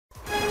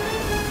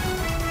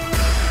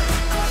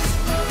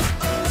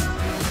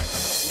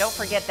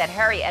forget that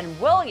Harry and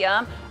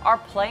William are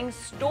playing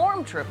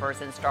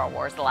stormtroopers in Star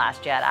Wars: The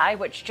Last Jedi,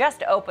 which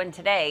just opened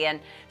today. And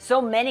so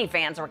many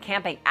fans were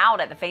camping out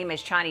at the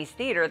famous Chinese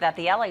theater that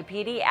the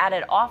LAPD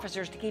added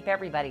officers to keep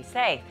everybody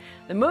safe.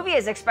 The movie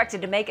is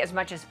expected to make as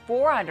much as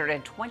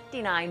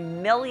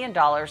 $429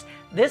 million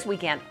this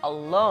weekend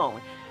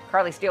alone.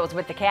 Carly Steele was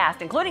with the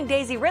cast, including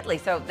Daisy Ridley,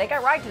 so they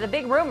got right to the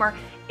big rumor.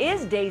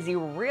 Is Daisy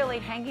really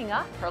hanging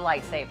up her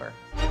lightsaber?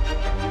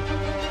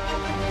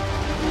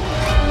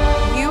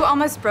 You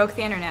almost broke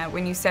the internet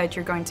when you said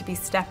you're going to be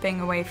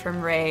stepping away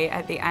from Rey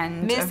at the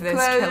end of this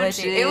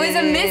trilogy. It was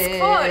a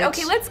misquote.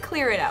 Okay, let's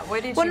clear it up.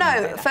 What did you mean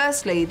by that?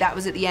 Firstly, that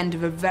was at the end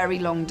of a very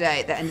long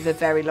day, at the end of a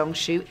very long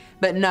shoot.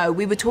 But no,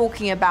 we were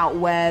talking about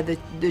where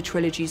the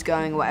trilogy's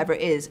going, whatever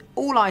it is.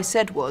 All I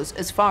said was,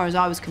 as far as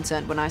I was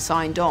concerned when I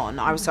signed on,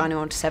 I was signing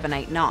on to 7,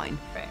 8, 9.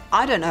 Right.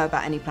 I don't know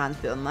about any plans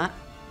beyond that.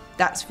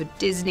 That's for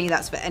Disney,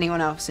 that's for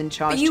anyone else in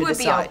charge to decide.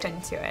 But you would be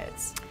open to it.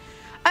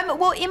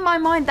 Well, in my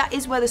mind, that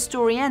is where the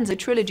story ends. The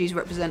trilogies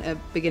represent a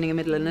beginning, a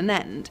middle, and an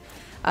end.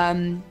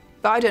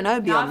 But I don't know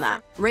beyond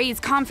that. Rey's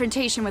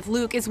confrontation with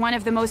Luke is one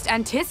of the most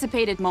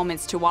anticipated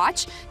moments to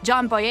watch.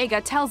 John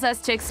Boyega tells us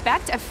to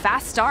expect a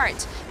fast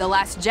start. The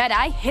Last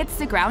Jedi hits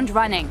the ground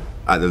running.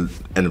 At the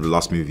end of the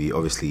last movie,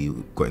 obviously,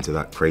 got into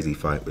that crazy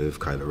fight with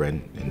Kylo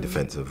Ren in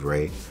defense of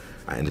Rey.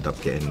 I ended up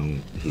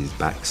getting his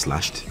back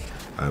slashed.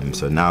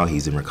 So now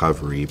he's in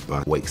recovery,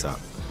 but wakes up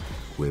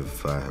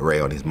with Rey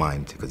on his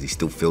mind because he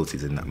still feels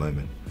he's in that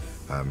moment.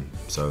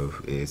 So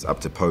it's up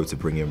to Poe to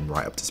bring him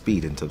right up to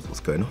speed in terms of what's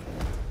going on.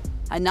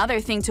 Another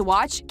thing to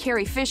watch,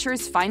 Carrie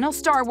Fisher's final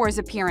Star Wars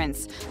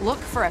appearance. Look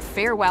for a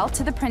farewell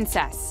to the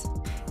princess.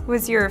 What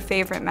was your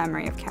favorite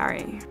memory of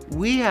Carrie?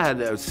 We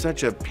had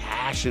such a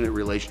passionate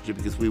relationship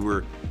because we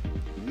were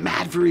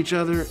mad for each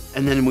other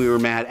and then we were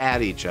mad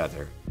at each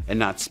other and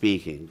not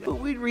speaking. But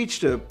we'd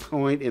reached a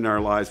point in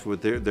our lives where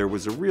there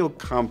was a real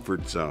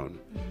comfort zone.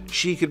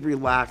 She could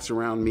relax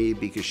around me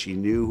because she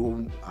knew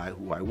who I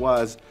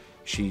was.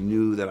 She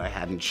knew that I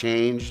hadn't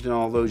changed in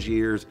all those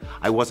years.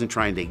 I wasn't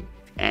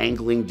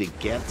angling to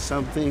get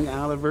something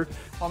out of her.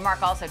 Well,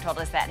 Mark also told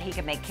us that he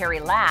could make Carrie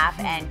laugh,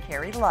 and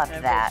Carrie loved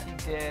that.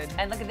 She did.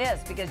 And look at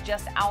this, because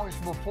just hours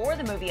before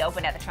the movie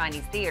opened at the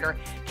Chinese theater,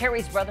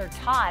 Carrie's brother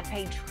Todd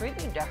paid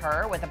tribute to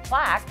her with a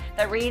plaque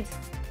that reads,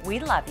 "We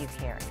love you,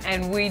 Carrie."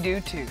 And we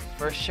do too,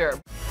 for sure.